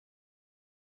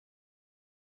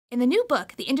In the new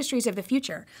book, The Industries of the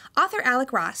Future, author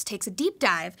Alec Ross takes a deep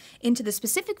dive into the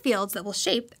specific fields that will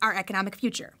shape our economic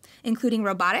future, including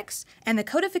robotics and the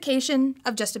codification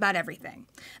of just about everything.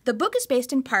 The book is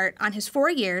based in part on his 4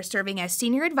 years serving as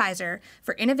senior advisor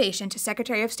for innovation to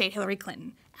Secretary of State Hillary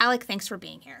Clinton. Alec, thanks for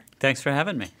being here. Thanks for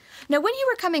having me. Now, when you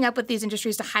were coming up with these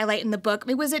industries to highlight in the book,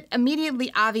 was it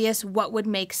immediately obvious what would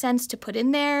make sense to put in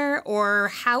there, or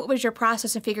how was your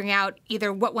process in figuring out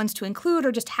either what ones to include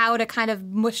or just how to kind of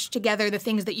mush together the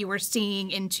things that you were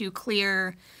seeing into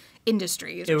clear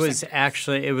industries? It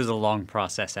was a long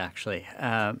process, actually.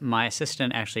 My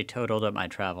assistant actually totaled up my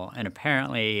travel, and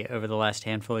apparently over the last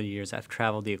handful of years, I've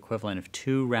traveled the equivalent of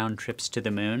 2 round trips to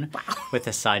the moon with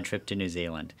a side trip to New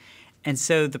Zealand. And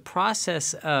so the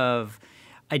process of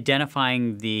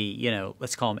identifying the,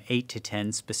 let's call them 8 to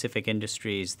 10 specific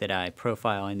industries that I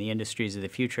profile in the industries of the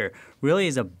future really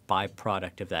is a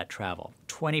byproduct of that travel.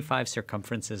 25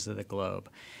 circumferences of the globe.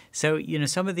 So,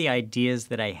 some of the ideas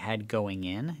that I had going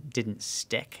in didn't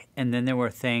stick. And then there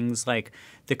were things like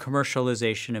the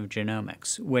commercialization of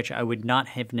genomics, which I would not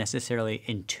have necessarily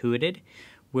intuited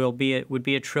would be a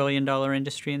 $1 trillion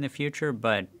industry in the future,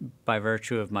 but by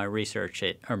virtue of my research,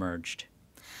 it emerged.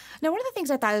 Now, one of the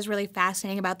things I thought was really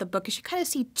fascinating about the book is you kind of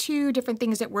see 2 different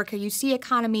things at work here. You see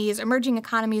economies, emerging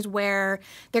economies, where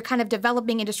they're kind of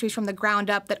developing industries from the ground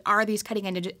up that are these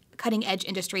cutting-edge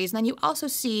industries. And then you also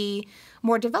see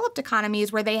more developed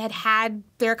economies where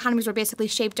their economies were basically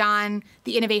shaped on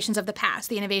the innovations of the past,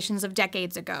 the innovations of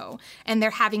decades ago, and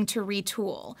they're having to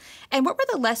retool. And what were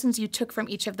the lessons you took from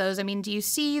each of those?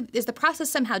 Is the process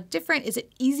somehow different? Is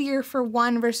it easier for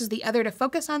one versus the other to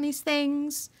focus on these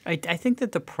things? I think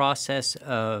that the process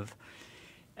of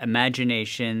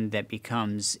imagination that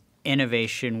becomes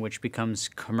innovation, which becomes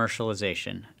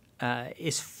commercialization,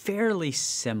 is fairly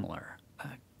similar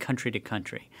country to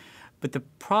country. But the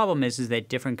problem is that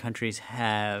different countries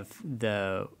have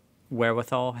the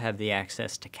wherewithal, have the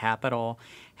access to capital,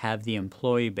 have the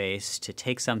employee base to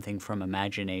take something from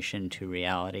imagination to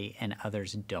reality, and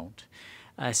others don't.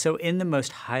 So in the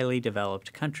most highly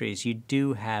developed countries, you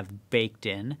do have baked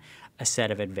in a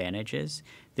set of advantages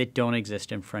that don't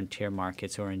exist in frontier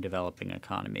markets or in developing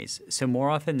economies. So more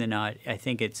often than not, I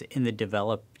think it's in the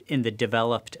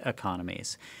developed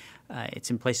economies.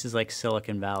 It's in places like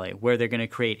Silicon Valley where they're going to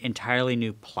create entirely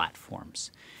new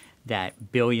platforms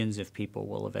that billions of people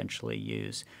will eventually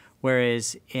use.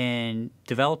 Whereas in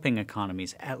developing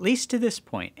economies, at least to this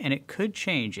point, and it could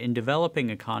change, in developing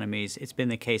economies, it's been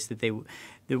the case that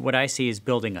what I see is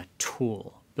building a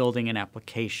tool, building an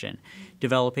application,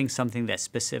 developing something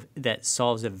that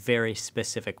solves a very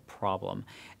specific problem,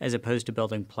 as opposed to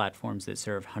building platforms that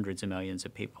serve hundreds of millions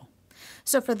of people.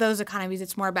 So for those economies,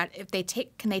 it's more about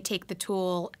can they take the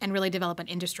tool and really develop an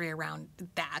industry around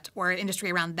that, or an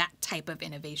industry around that type of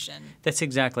innovation? That's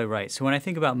exactly right. So when I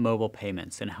think about mobile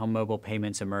payments and how mobile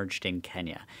payments emerged in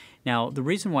Kenya, now the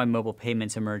reason why mobile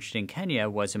payments emerged in Kenya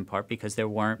was in part because there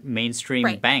weren't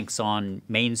mainstream banks on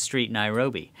Main Street,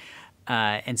 Nairobi.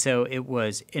 And so it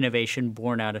was innovation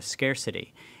born out of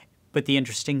scarcity. But the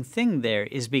interesting thing there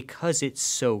is because it's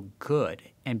so good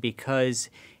and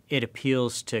because it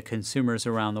appeals to consumers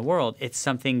around the world, it's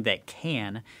something that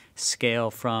can scale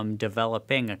from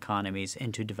developing economies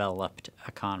into developed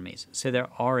economies. So there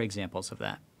are examples of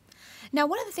that. Now,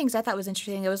 one of the things I thought was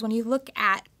interesting was when you look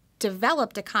at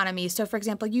developed economies. So, for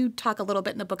example, you talk a little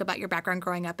bit in the book about your background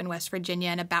growing up in West Virginia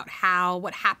and about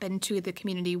what happened to the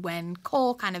community when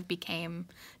coal kind of became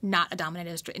not a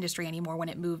dominant industry anymore when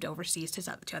it moved overseas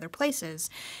to other places.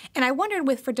 And I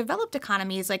wondered for developed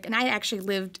economies, and I actually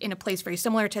lived in a place very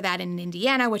similar to that in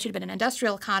Indiana, which had been an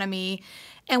industrial economy.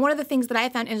 And one of the things that I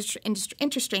found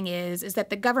interesting is that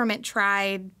the government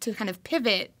tried to kind of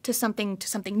pivot to something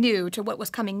new, to what was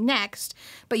coming next.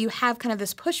 But you have kind of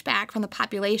this pushback from the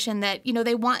population that,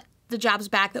 they want the jobs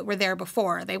back that were there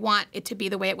before. They want it to be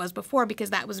the way it was before because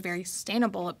that was very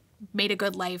sustainable. It made a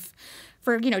good life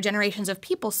for, generations of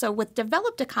people. So with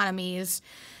developed economies,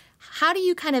 how do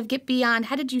you kind of get beyond,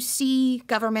 how did you see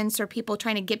governments or people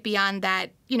trying to get beyond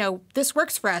that, this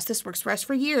works for us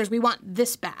for years, we want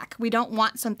this back. We don't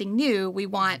want something new, we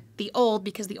want the old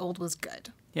because the old was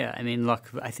good. Yeah, look,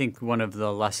 I think one of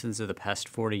the lessons of the past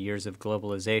 40 years of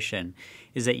globalization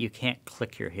is that you can't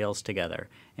click your heels together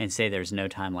and say there's no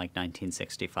time like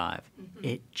 1965. Mm-hmm.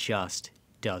 It just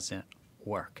doesn't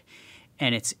work.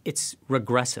 And it's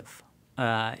regressive.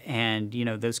 And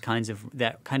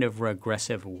that kind of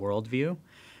regressive worldview,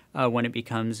 when it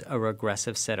becomes a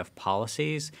regressive set of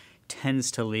policies,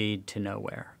 tends to lead to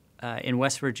nowhere. In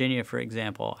West Virginia, for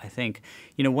example, I think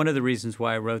one of the reasons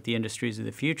why I wrote The Industries of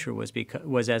the Future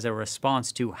was as a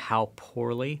response to how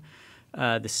poorly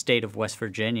the state of West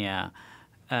Virginia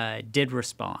did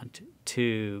respond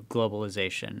to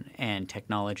globalization and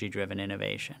technology-driven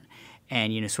innovation,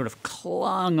 and sort of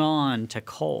clung on to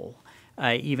coal,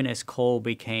 even as coal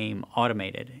became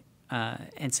automated.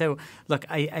 And so, look,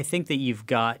 I think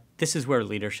that this is where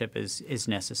leadership is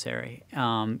necessary.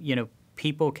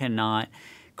 People cannot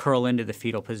curl into the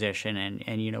fetal position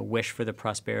and wish for the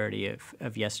prosperity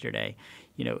of yesterday.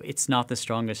 It's not the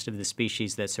strongest of the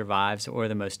species that survives or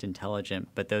the most intelligent,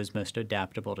 but those most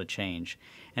adaptable to change.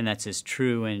 And that's as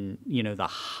true in the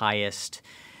highest,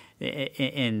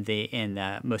 in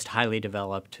the most highly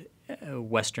developed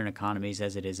Western economies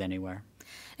as it is anywhere.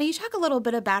 Now, you talk a little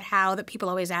bit about how that people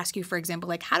always ask you, for example,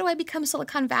 like, how do I become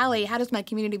Silicon Valley? How does my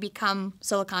community become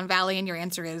Silicon Valley? And your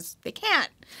answer is they can't.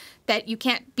 That you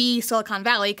can't be Silicon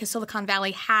Valley because Silicon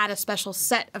Valley had a special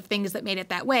set of things that made it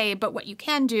that way. But what you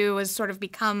can do is sort of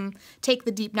take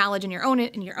the deep knowledge in your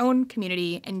own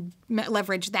community and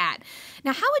leverage that.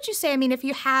 Now, how would you say, if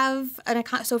you have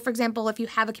so for example, if you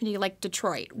have a community like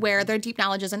Detroit where their deep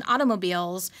knowledge is in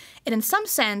automobiles, and in some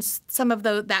sense, some of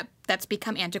that's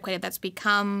become antiquated, that's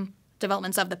become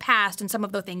developments of the past and some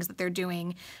of the things that they're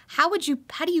doing. How do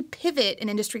you pivot an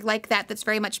industry like that that's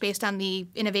very much based on the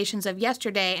innovations of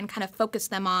yesterday and kind of focus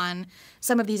them on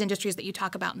some of these industries that you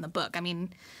talk about in the book?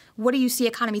 What do you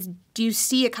see do you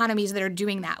see economies that are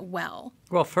doing that well?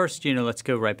 Well, first, let's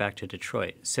go right back to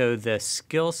Detroit. So the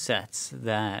skill sets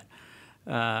that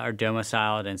are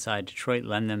domiciled inside Detroit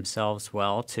lend themselves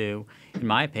well to, in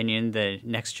my opinion, the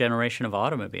next generation of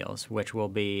automobiles, which will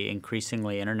be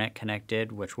increasingly internet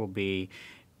connected, which will be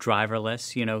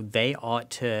driverless. They ought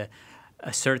to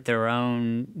assert their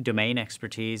own domain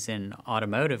expertise in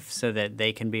automotive so that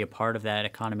they can be a part of that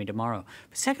economy tomorrow.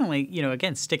 But secondly,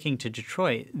 again, sticking to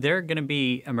Detroit, there are going to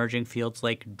be emerging fields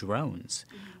like drones.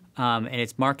 And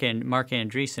it's Mark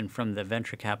Andreessen from the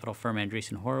venture capital firm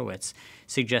Andreessen Horowitz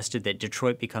suggested that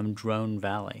Detroit become Drone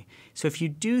Valley. So if you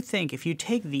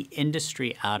take the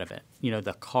industry out of it,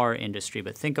 the car industry,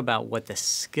 but think about what the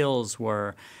skills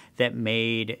were that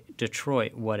made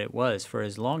Detroit what it was for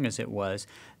as long as it was,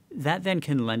 that then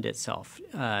can lend itself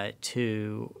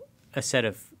to a set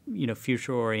of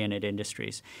future-oriented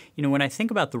industries. When I think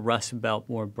about the Rust Belt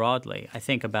more broadly, I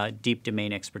think about deep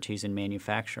domain expertise in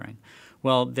manufacturing.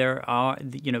 Well, there are,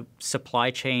 supply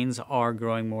chains are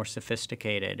growing more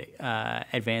sophisticated.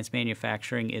 Advanced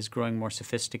manufacturing is growing more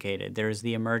sophisticated. There is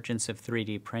the emergence of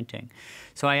 3D printing.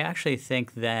 So I actually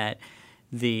think that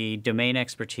the domain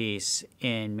expertise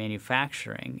in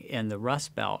manufacturing in the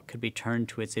Rust Belt could be turned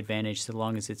to its advantage so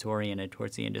long as it's oriented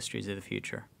towards the industries of the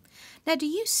future. Now, do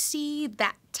you see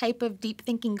that type of deep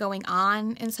thinking going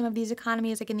on in some of these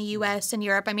economies, like in the U.S. and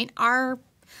Europe?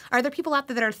 Are there people out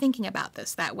there that are thinking about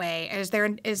this that way? Is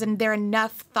there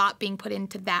enough thought being put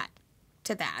into that?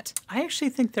 I actually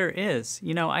think there is.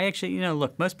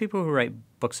 Look, most people who write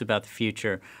books about the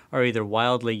future are either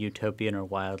wildly utopian or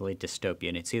wildly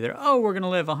dystopian. It's either, we're going to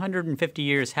live 150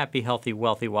 years happy, healthy,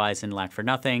 wealthy, wise, and lack for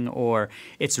nothing, or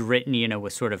it's written,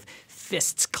 with sort of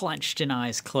fists clenched and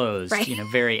eyes closed, right.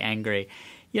 Very angry.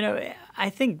 I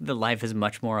think the life is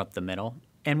much more up the middle.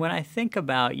 And when I think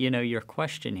about, your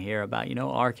question here about,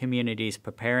 are communities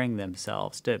preparing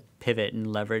themselves to pivot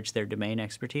and leverage their domain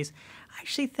expertise, I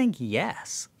actually think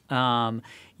yes.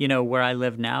 Where I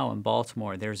live now in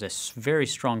Baltimore, there's a very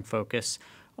strong focus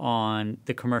on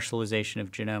the commercialization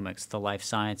of genomics, the life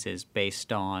sciences,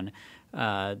 based on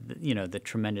the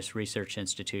tremendous research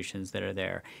institutions that are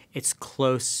there. It's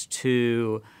close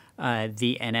to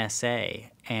the NSA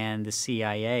and the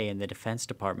CIA and the Defense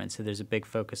Department, so there's a big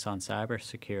focus on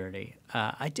cybersecurity.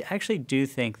 I actually do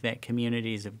think that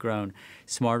communities have grown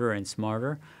smarter and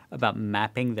smarter about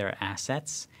mapping their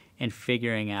assets and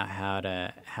figuring out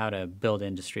how to build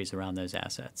industries around those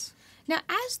assets. Now,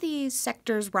 as these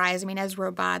sectors rise, as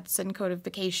robots and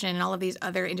codification and all of these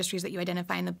other industries that you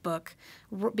identify in the book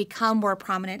become more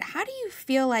prominent, how do you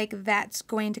feel like that's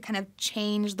going to kind of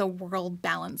change the world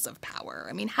balance of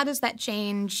power? How does that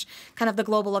change kind of the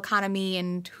global economy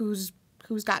and who's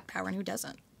got power and who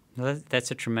doesn't? Well,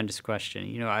 that's a tremendous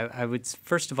question. I would,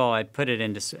 first of all, I'd put it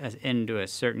into a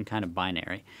certain kind of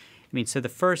binary. So the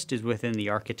first is within the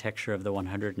architecture of the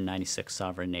 196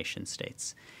 sovereign nation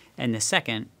states. And the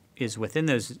second is within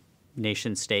those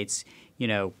nation states,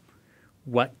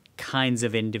 what kinds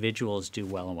of individuals do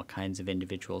well and what kinds of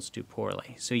individuals do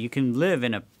poorly. So you can live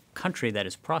in a country that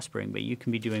is prospering, but you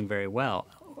can be doing very well,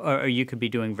 or you could be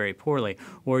doing very poorly,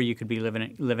 or you could be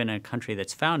living in a country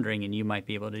that's foundering and you might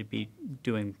be able to be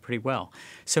doing pretty well.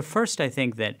 So first, I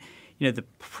think that the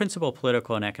principal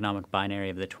political and economic binary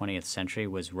of the 20th century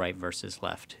was right versus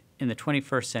left. In the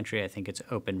 21st century, I think it's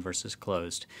open versus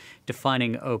closed,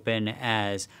 defining open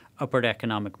as upward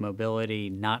economic mobility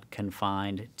not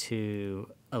confined to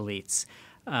elites.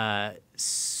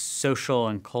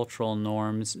 Social, cultural,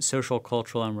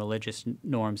 and religious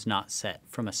norms not set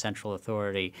from a central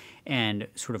authority, and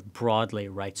sort of broadly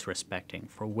rights respecting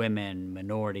for women,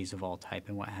 minorities of all type,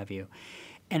 and what have you.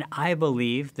 And I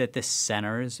believe that the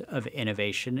centers of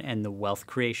innovation and the wealth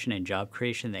creation and job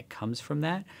creation that comes from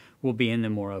that will be in the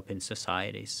more open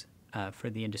societies for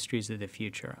the industries of the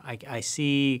future. I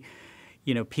see,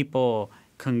 people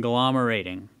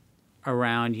conglomerating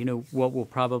around, what will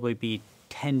probably be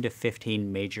 10 to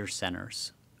 15 major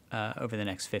centers over the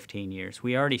next 15 years.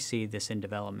 We already see this in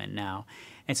development now.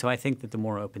 And so I think that the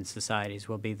more open societies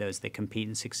will be those that compete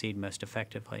and succeed most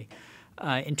effectively.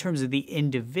 In terms of the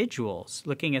individuals,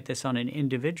 looking at this on an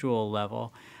individual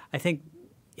level, I think,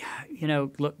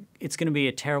 look, it's going to be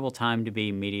a terrible time to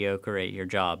be mediocre at your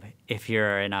job if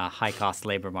you're in a high-cost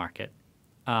labor market.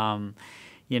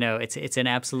 It's an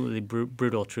absolutely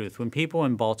brutal truth. When people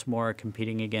in Baltimore are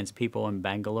competing against people in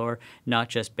Bangalore, not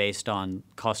just based on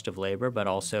cost of labor, but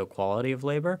also quality of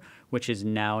labor, which is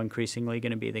now increasingly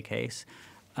going to be the case,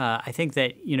 I think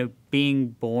that, being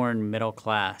born middle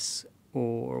class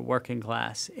or working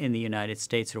class in the United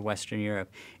States or Western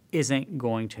Europe isn't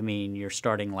going to mean you're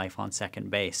starting life on second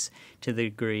base to the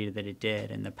degree that it did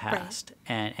in the past.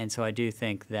 Right. And so I do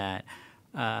think that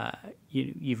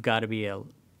you've got to be a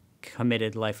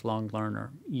committed lifelong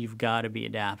learner. You've got to be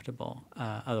adaptable.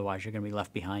 Otherwise, you're going to be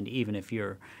left behind, even if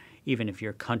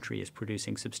your country is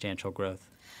producing substantial growth.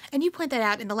 And you point that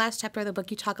out in the last chapter of the book.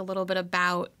 You talk a little bit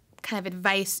about kind of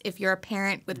advice if you're a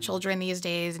parent with children these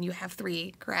days, and you have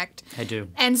 3, correct? I do.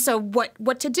 And so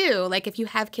what to do? Like if you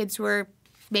have kids who are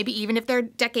maybe even if they're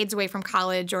decades away from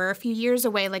college or a few years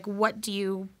away, like what do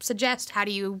you suggest? How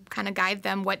do you kind of guide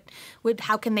them?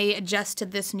 How can they adjust to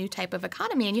this new type of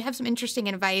economy? And you have some interesting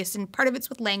advice, and part of it's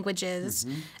with languages.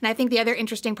 Mm-hmm. And I think the other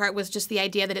interesting part was just the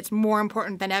idea that it's more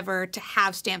important than ever to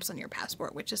have stamps on your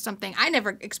passport, which is something I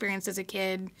never experienced as a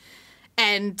kid,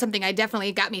 and something I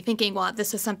definitely got me thinking, well,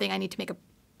 this is something I need to make a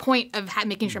point of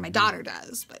making sure my daughter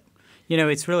does. But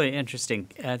it's really interesting.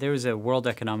 There was a World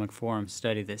Economic Forum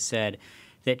study that said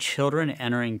that children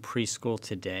entering preschool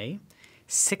today,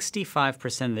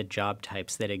 65% of the job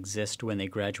types that exist when they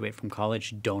graduate from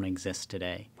college don't exist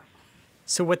today.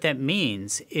 So what that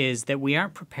means is that we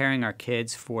aren't preparing our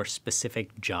kids for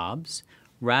specific jobs.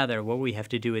 Rather, what we have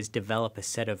to do is develop a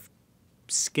set of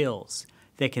skills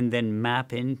that can then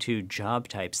map into job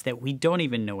types that we don't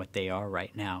even know what they are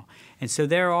right now. And so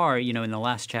there are, in the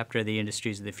last chapter of The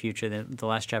Industries of the Future, the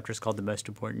last chapter is called The Most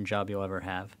Important Job You'll Ever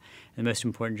Have. And the most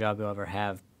important job you'll ever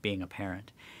have being a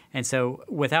parent. And so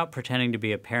without pretending to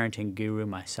be a parenting guru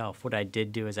myself, what I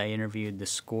did do is I interviewed the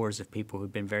scores of people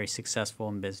who've been very successful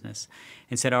in business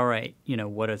and said, all right,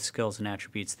 what are the skills and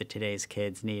attributes that today's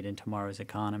kids need in tomorrow's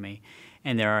economy?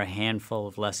 And there are a handful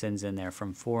of lessons in there,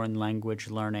 from foreign language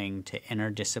learning to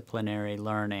interdisciplinary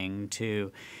learning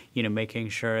to, making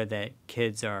sure that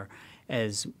kids are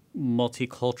as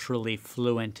multiculturally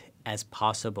fluent as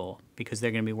possible, because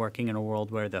they're going to be working in a world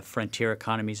where the frontier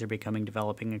economies are becoming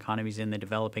developing economies and the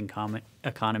developing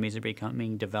economies are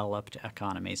becoming developed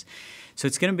economies. So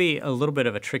it's going to be a little bit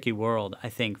of a tricky world, I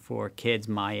think, for kids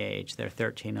my age. They're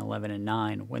 13, 11, and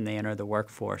 9 when they enter the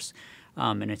workforce,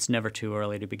 and it's never too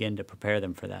early to begin to prepare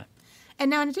them for that.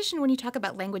 And now, in addition, when you talk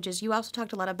about languages, you also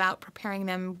talked a lot about preparing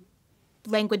them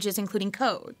languages including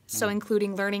code. So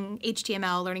including learning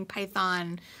HTML, learning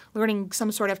Python, learning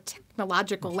some sort of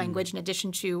technological language in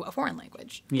addition to a foreign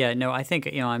language. Yeah, no, I think,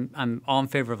 I'm all in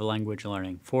favor of language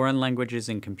learning, foreign languages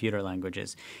and computer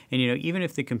languages. And, even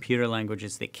if the computer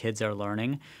languages that kids are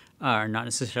learning are not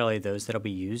necessarily those that will be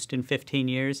used in 15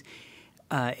 years,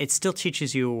 it still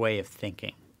teaches you a way of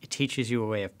thinking. It teaches you a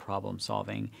way of problem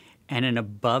solving. And an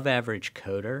above-average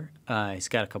coder, he's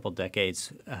got a couple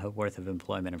decades worth of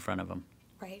employment in front of him.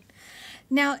 Right.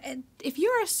 Now, if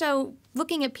you're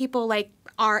looking at people like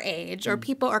our age or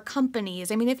people or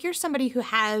companies, I mean, if you're somebody who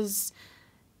has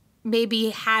maybe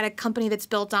had a company that's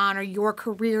built on, or your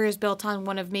career is built on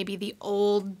one of maybe the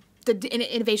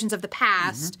innovations of the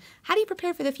past, how do you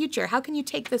prepare for the future? How can you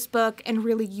take this book and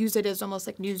really use it as almost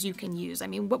like news you can use? I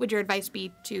mean, what would your advice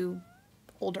be to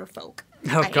older folk?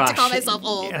 Oh, I hate to call myself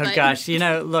old. Oh, gosh.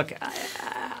 Look,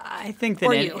 I think that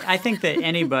I think that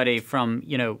anybody from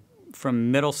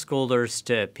middle schoolers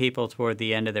to people toward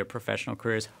the end of their professional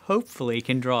careers hopefully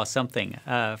can draw something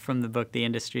from the book, The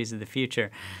Industries of the Future.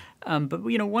 But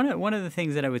one of the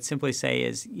things that I would simply say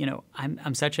is,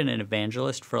 I'm such an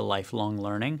evangelist for lifelong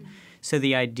learning. So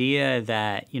the idea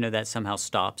that that somehow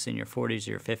stops in your 40s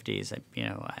or your 50s,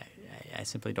 I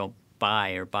simply don't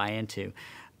buy or buy into.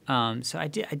 So I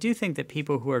do think that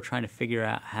people who are trying to figure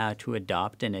out how to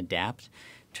adopt and adapt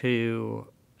to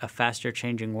a faster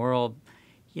changing world,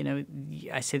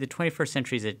 I say the 21st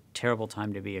century is a terrible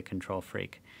time to be a control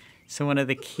freak. So one of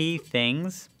the key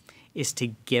things is to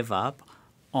give up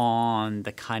on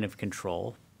the kind of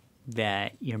control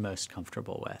that you're most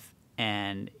comfortable with,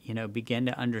 and begin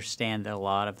to understand that a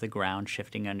lot of the ground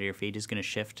shifting under your feet is going to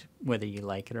shift whether you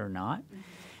like it or not. Mm-hmm.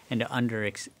 And to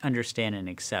understand and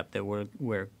accept that we're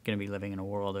going to be living in a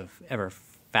world of ever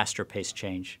faster paced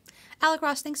change. Alec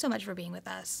Ross, thanks so much for being with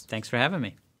us. Thanks for having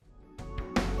me.